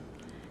 Yeah. Yeah.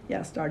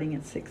 Yeah, starting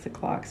at 6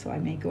 o'clock, so I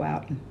may go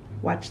out and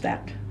watch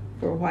that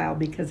for a while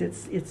because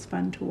it's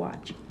fun to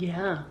watch.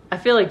 Yeah. I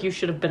feel like you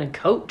should have been a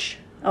coach.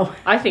 Oh,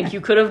 I think you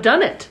could have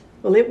done it.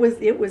 well,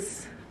 it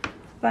was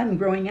fun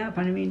growing up.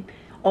 I mean,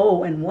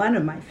 and one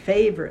of my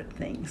favorite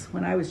things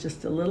when I was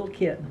just a little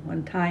kid,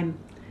 one time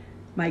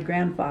my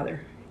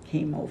grandfather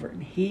came over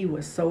and he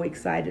was so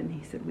excited and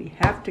he said, "We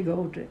have to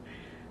go to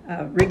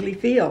Wrigley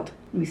Field."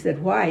 And we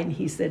said, "Why?" And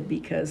he said,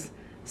 "Because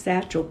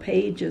Satchel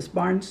Paige is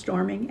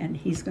barnstorming and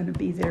he's going to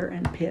be there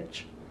and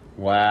pitch."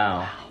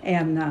 Wow.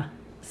 And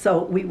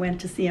so we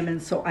went to see him,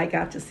 and so I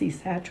got to see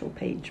Satchel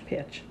Paige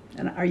pitch.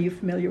 And are you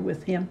familiar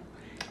with him?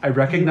 I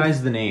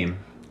recognize the name.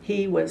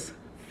 He was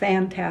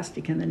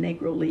fantastic in the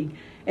Negro League,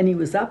 and he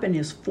was up in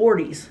his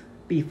 40s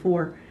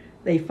before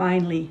they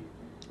finally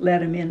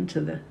let him into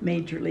the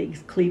major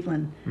leagues.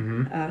 Cleveland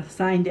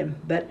signed him.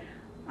 But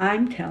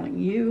I'm telling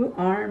you,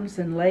 arms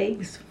and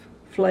legs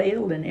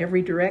flailed in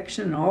every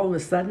direction, and all of a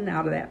sudden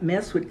out of that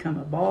mess would come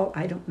a ball.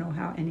 I don't know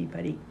how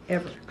anybody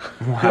ever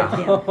hit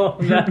him. Oh,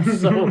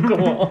 that's so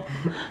cool.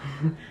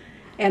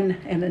 And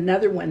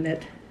another one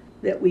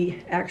that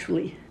we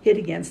actually hit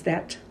against,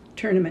 that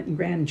tournament in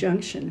Grand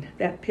Junction,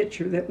 that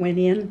pitcher that went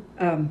in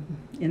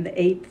the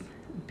 8th,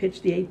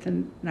 pitched the 8th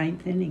and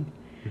 9th inning.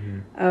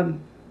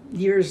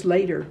 Years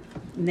later,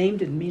 name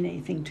didn't mean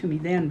anything to me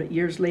then, but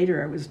years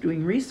later I was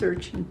doing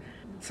research in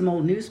some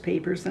old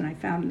newspapers and I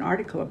found an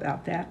article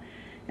about that,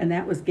 and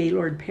that was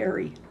Gaylord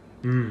Perry.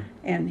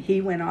 And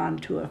he went on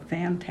to a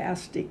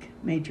fantastic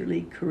major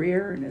league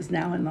career and is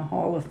now in the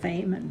Hall of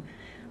Fame. And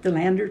the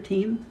Lander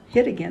team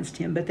hit against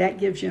him, but that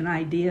gives you an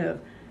idea of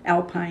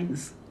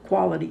Alpine's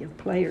quality of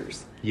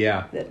players.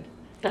 Yeah.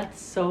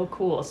 That's so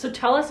cool. So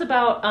tell us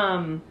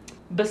about,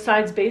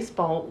 besides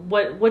baseball,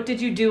 what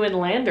did you do in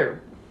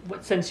Lander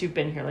since you've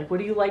been here? Like, what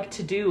do you like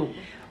to do?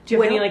 Do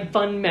you have any like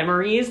fun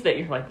memories that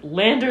you're like,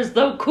 Lander's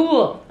so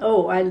cool?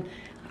 Oh,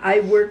 I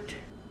worked,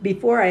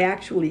 before I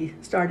actually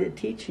started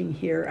teaching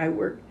here, I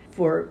worked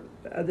for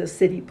the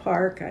city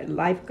park. I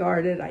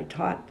lifeguarded. I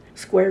taught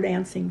square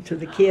dancing to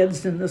the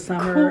kids in the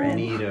summer.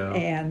 Cool.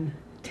 and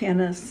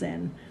tennis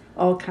and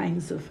all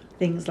kinds of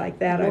things like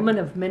that. Woman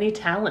of many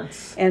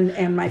talents.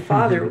 And my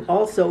father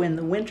also in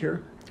the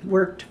winter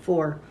worked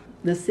for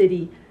the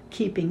city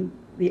keeping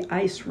the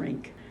ice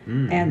rink.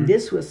 And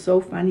this was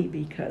so funny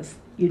because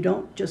you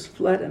don't just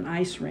flood an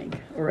ice rink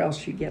or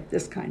else you get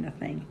this kind of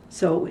thing.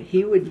 So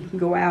he would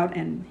go out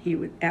and he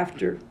would,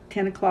 after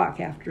 10 o'clock,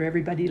 after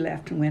everybody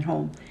left and went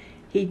home,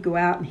 he'd go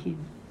out and he'd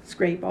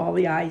scrape all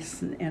the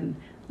ice and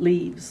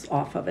leaves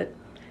off of it.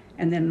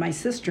 And then my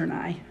sister and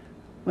I,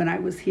 when I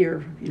was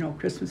here,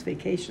 Christmas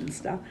vacation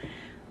stuff,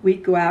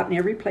 we'd go out and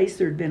every place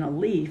there'd been a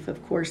leaf,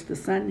 of course the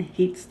sun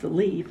heats the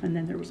leaf and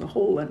then there was a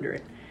hole under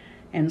it.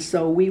 And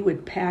so we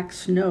would pack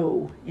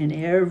snow in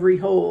every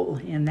hole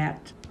in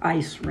that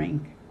ice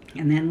rink.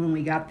 And then when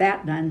we got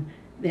that done,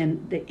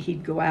 then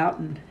he'd go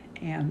out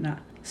and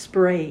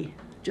spray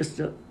just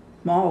a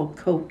small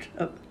coat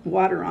of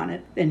water on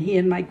it. Then he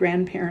and my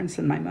grandparents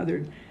and my mother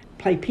would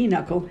play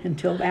pinochle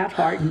until that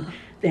hardened.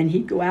 Then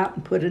he'd go out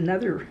and put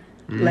another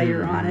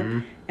layer on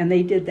it. And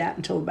they did that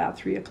until about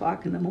 3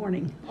 o'clock in the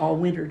morning, all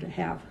winter, to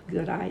have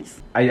good ice.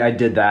 I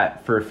did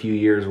that for a few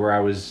years where I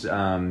was,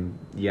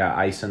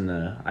 ice in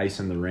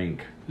the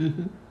rink.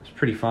 It's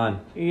pretty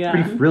fun. Yeah.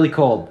 It's really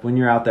cold when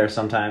you're out there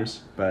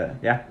sometimes, but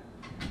yeah.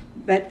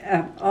 But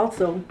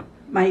also,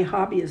 my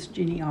hobby is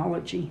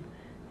genealogy.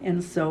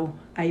 And so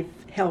I've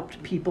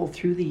helped people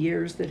through the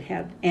years that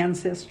had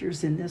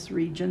ancestors in this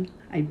region.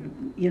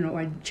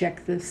 I'd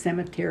check the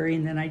cemetery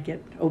and then I'd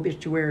get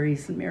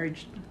obituaries and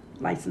marriage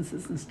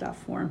licenses and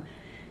stuff for them.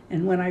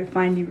 And when I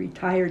finally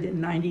retired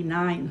in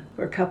 99,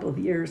 for a couple of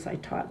years, I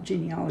taught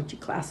genealogy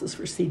classes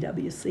for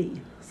CWC.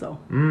 So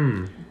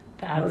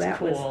That's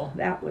cool.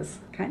 That was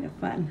kind of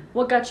fun.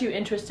 What got you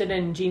interested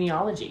in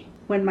genealogy?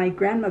 When my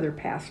grandmother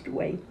passed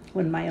away,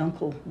 when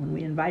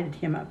we invited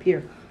him up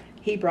here,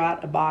 he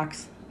brought a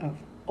box of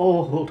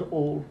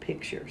old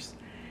pictures.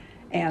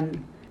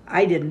 And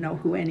I didn't know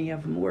who any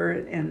of them were,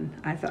 and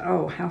I thought,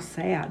 oh, how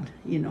sad,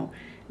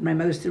 My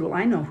mother said, well,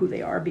 I know who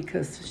they are,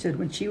 because she said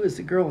when she was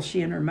a girl,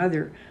 she and her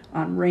mother,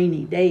 on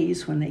rainy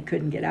days when they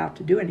couldn't get out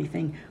to do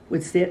anything,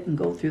 would sit and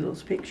go through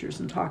those pictures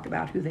and talk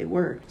about who they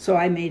were. So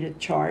I made a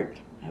chart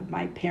of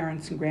my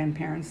parents and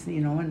grandparents,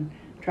 and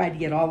tried to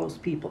get all those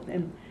people,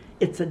 and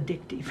it's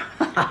addictive.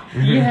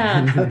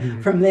 Yeah.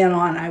 From then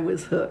on, I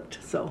was hooked.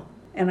 So,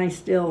 and I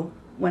still,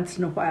 once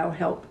in a while,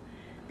 help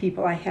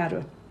people. I had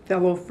a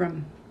fellow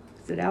from,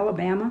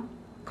 Alabama,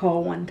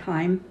 call one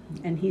time,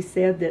 and he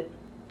said that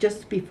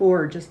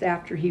just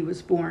after he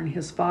was born,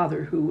 his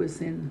father, who was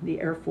in the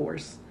Air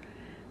Force,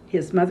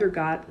 his mother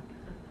got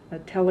a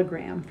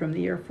telegram from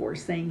the Air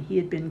Force saying he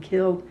had been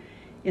killed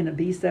in a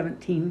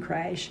B-17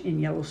 crash in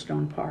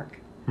Yellowstone Park.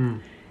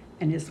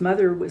 And his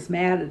mother was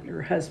mad at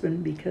her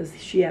husband because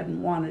she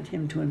hadn't wanted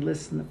him to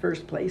enlist in the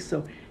first place,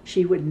 so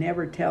she would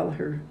never tell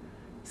her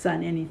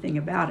son anything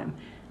about him.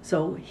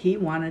 So he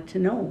wanted to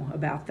know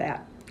about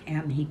that.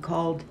 And he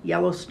called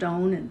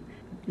Yellowstone, and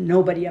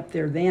nobody up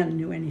there then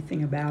knew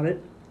anything about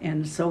it.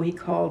 And so he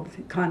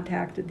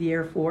contacted the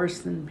Air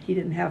Force, and he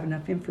didn't have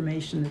enough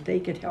information that they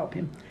could help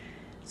him.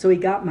 So he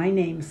got my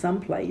name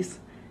someplace,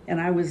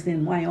 and I was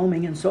in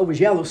Wyoming, and so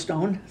was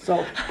Yellowstone.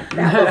 So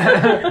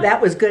that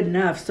was good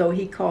enough. So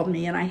he called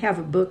me, and I have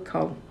a book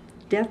called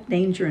Death,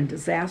 Danger, and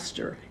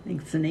Disaster. I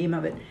think it's the name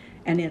of it.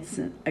 And it's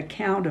an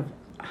account of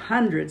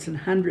hundreds and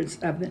hundreds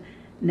of the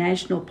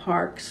National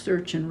Park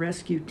Search and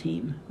Rescue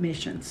Team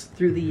missions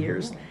through the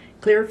years,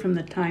 clear from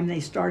the time they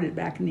started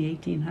back in the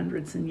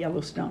 1800s in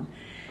Yellowstone.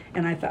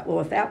 And I thought, well,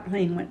 if that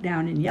plane went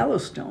down in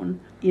Yellowstone,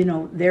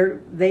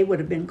 they would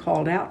have been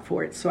called out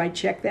for it. So I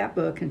checked that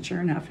book, and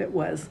sure enough, it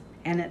was.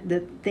 And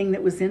the thing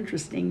that was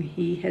interesting,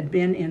 he had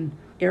been in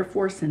Air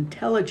Force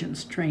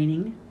intelligence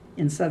training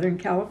in Southern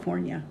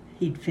California.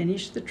 He'd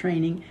finished the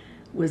training,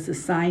 was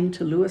assigned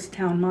to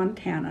Lewistown,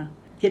 Montana,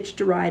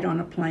 hitched a ride on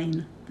a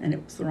plane, and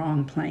it was the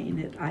wrong plane.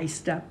 It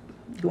iced up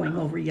going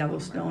over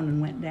Yellowstone and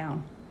went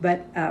down.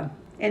 But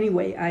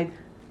anyway, I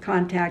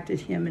contacted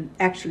him, and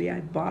actually I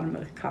bought him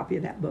a copy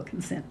of that book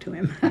and sent to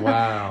him.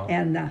 Wow.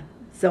 And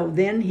so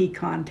then he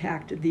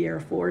contacted the Air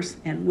Force,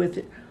 and with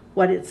it,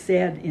 what it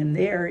said in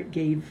there, it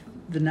gave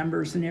the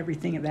numbers and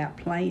everything of that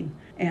plane.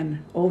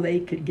 And they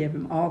could give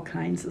him all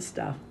kinds of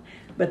stuff.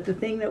 But the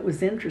thing that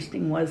was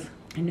interesting was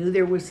I knew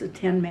there was a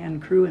 10-man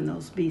crew in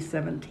those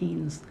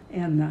B-17s,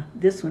 and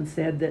this one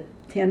said that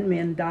 10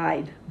 men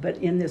died. But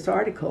in this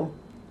article,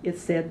 it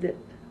said that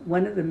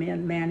one of the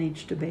men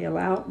managed to bail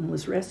out and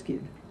was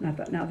rescued. And I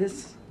thought, now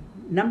this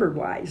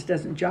number-wise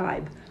doesn't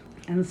jibe.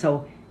 And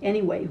so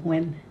anyway,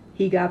 when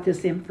he got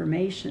this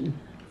information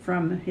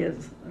from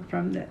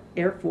the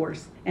Air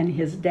Force, and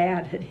his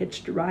dad had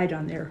hitched a ride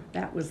on there,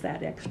 that was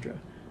that extra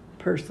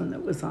person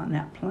that was on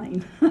that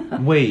plane.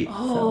 Wait.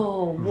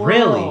 Oh, whoa.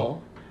 Really?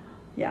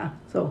 Yeah,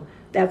 so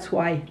that's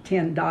why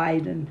 10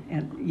 died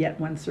and yet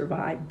one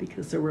survived,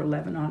 because there were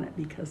 11 on it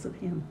because of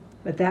him.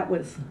 But that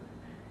was,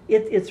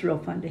 it's real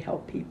fun to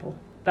help people.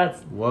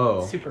 That's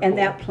Whoa. super cool. And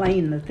that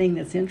plane, the thing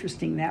that's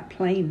interesting, that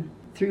plane,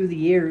 through the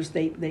years,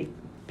 they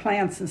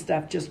plants and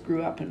stuff just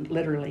grew up and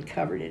literally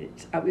covered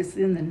it. I was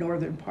in the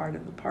northern part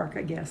of the park,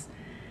 I guess,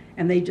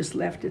 and they just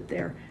left it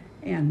there.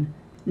 And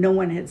no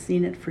one had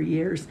seen it for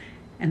years.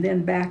 And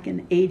then back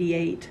in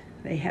 '88,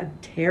 they had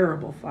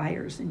terrible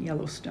fires in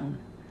Yellowstone.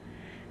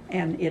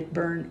 And it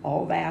burned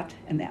all that,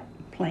 and that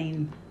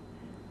plane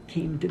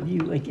came to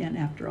view again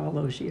after all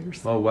those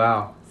years. Oh,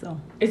 wow. So,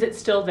 Is it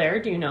still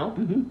there? Do you know?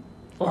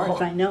 as far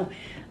as I know.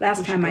 Last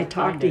We should time go I find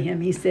talked to it.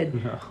 him, he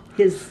said No.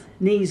 his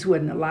knees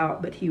wouldn't allow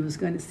it, but he was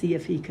going to see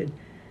if he could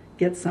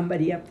get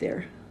somebody up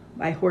there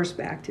by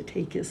horseback to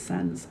take his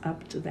sons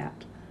up to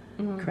that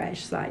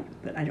crash site.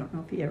 But I don't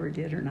know if he ever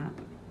did or not.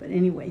 But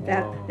anyway,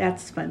 Whoa.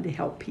 that's fun to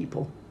help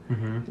people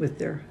Mm-hmm. with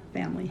their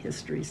family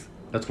histories.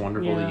 That's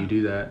wonderful Yeah. that you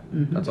do that.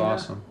 That's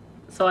awesome.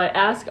 So I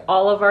ask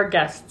all of our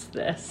guests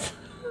this.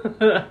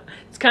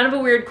 It's kind of a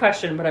weird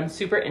question, but I'm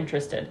super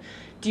interested.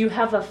 Do you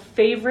have a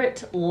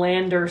favorite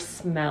lander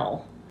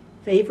smell?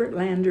 Favorite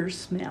lander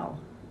smell?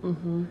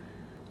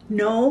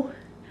 No,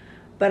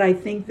 but I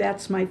think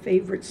that's my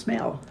favorite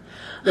smell,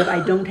 that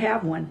I don't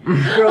have one.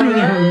 Growing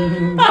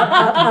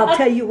up, I'll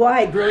tell you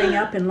why. Growing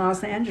up in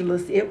Los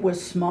Angeles, it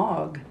was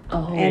smog.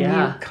 Oh, and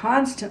yeah. you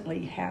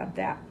constantly had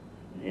that.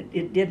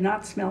 It did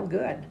not smell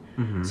good.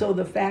 So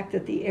the fact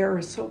that the air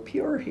is so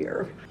pure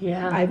here,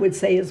 Yeah. I would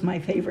say is my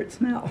favorite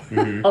smell.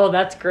 Oh,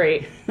 that's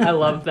great. I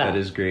love that. That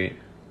is great.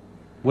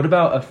 What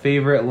about a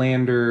favorite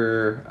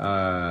lander,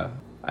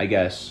 I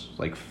guess,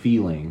 like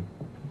feeling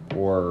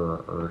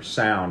or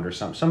sound or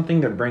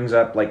something that brings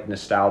up like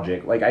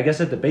nostalgic, like I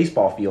guess at the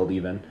baseball field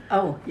even.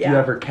 Oh, Do yeah. you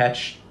ever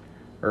catch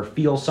or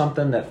feel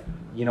something that,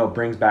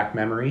 brings back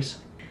memories?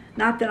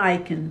 Not that I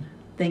can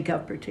think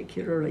of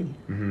particularly.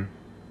 Mm-hmm.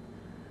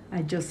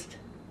 I just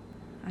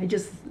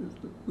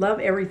love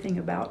everything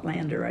about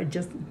Lander.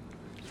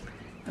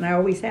 And I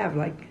always have.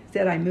 Like I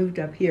said, I moved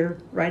up here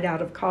right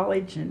out of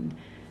college and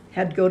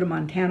had to go to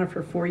Montana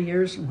for 4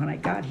 years. And when I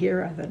got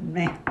here, I thought,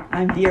 man,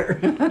 I'm here.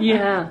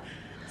 Yeah.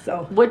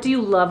 So, What do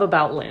you love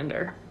about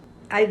Lander?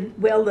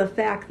 the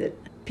fact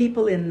that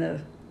people in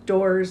the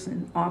stores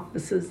and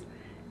offices,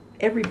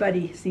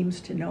 everybody seems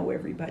to know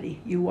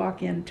everybody. You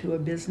walk into a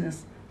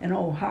business and,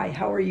 oh, hi,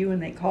 how are you? And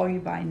they call you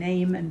by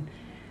name. And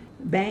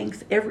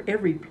banks,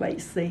 every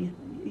place, they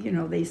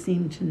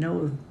seem to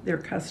know their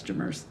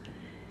customers.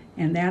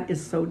 And that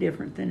is so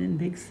different than in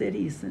big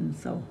cities. And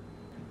so,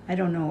 I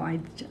don't know,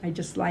 I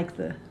just like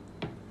the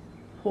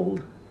whole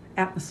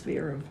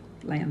atmosphere of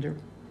Lander.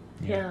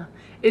 Yeah.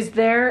 Is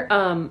there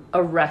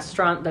a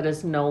restaurant that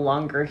is no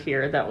longer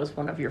here that was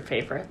one of your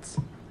favorites?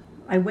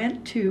 I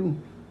went to,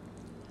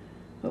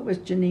 what was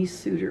Janice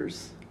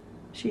Suter's?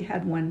 She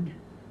had one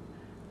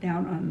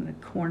down on the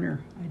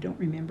corner. I don't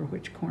remember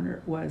which corner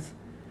it was.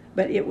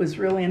 But it was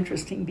real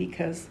interesting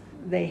because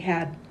they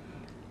had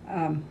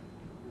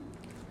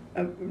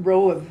a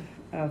row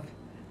of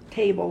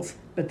tables,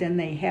 but then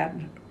they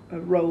had a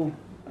row,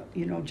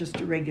 just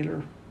a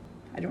regular,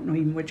 I don't know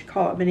even what you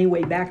call it. But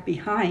anyway, back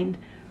behind,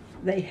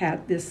 they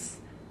had this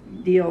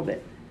deal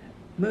that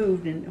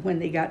moved, and when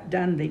they got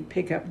done, they'd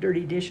pick up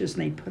dirty dishes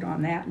and they'd put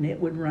on that, and it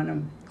would run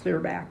them clear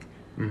back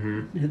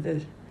to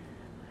the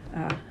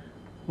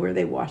where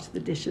they washed the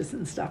dishes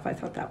and stuff. I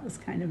thought that was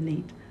kind of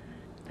neat.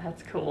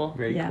 That's cool.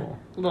 Very Yeah. cool.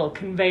 Little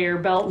conveyor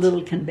belt.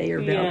 Little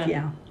conveyor belt,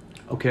 yeah.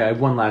 Okay, I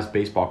have one last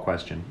baseball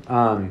question.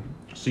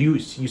 So you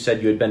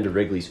said you had been to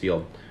Wrigley's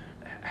Field.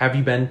 Have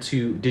you been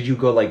to? Did you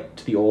go like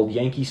to the old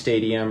Yankee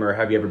Stadium, or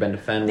have you ever been to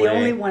Fenway? The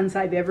only ones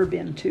I've ever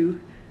been to,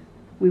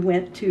 we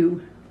went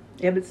to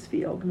Ebbets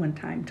Field one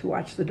time to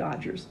watch the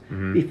Dodgers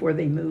before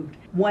they moved.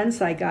 Once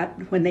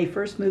when they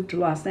first moved to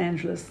Los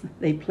Angeles,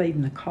 they played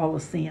in the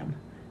Coliseum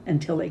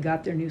until they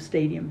got their new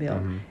stadium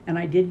built. And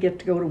I did get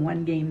to go to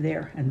one game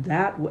there, and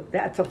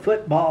that's a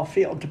football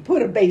field. To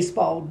put a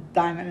baseball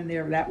diamond in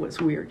there, that was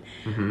weird.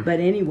 But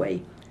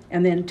anyway,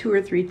 and then 2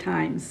 or 3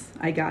 times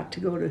I got to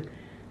go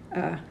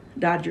to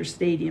Dodger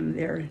Stadium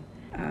there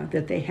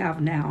that they have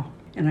now.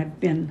 And I've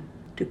been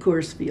to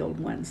Coors Field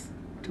once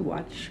to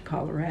watch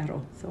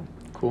Colorado. So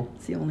Cool.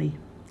 it's the only.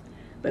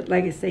 But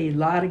like I say, a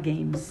lot of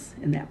games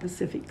in that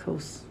Pacific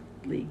Coast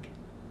League.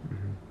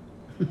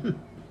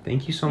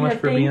 Thank you so much Yeah,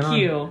 for being on.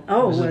 thank you.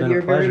 Oh, This has well, been a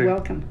you're very pleasure.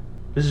 welcome.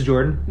 This is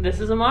Jordan. This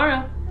is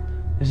Amara.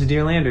 This is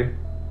Dear Lander.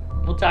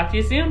 We'll talk to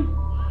you soon.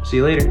 See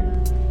you later.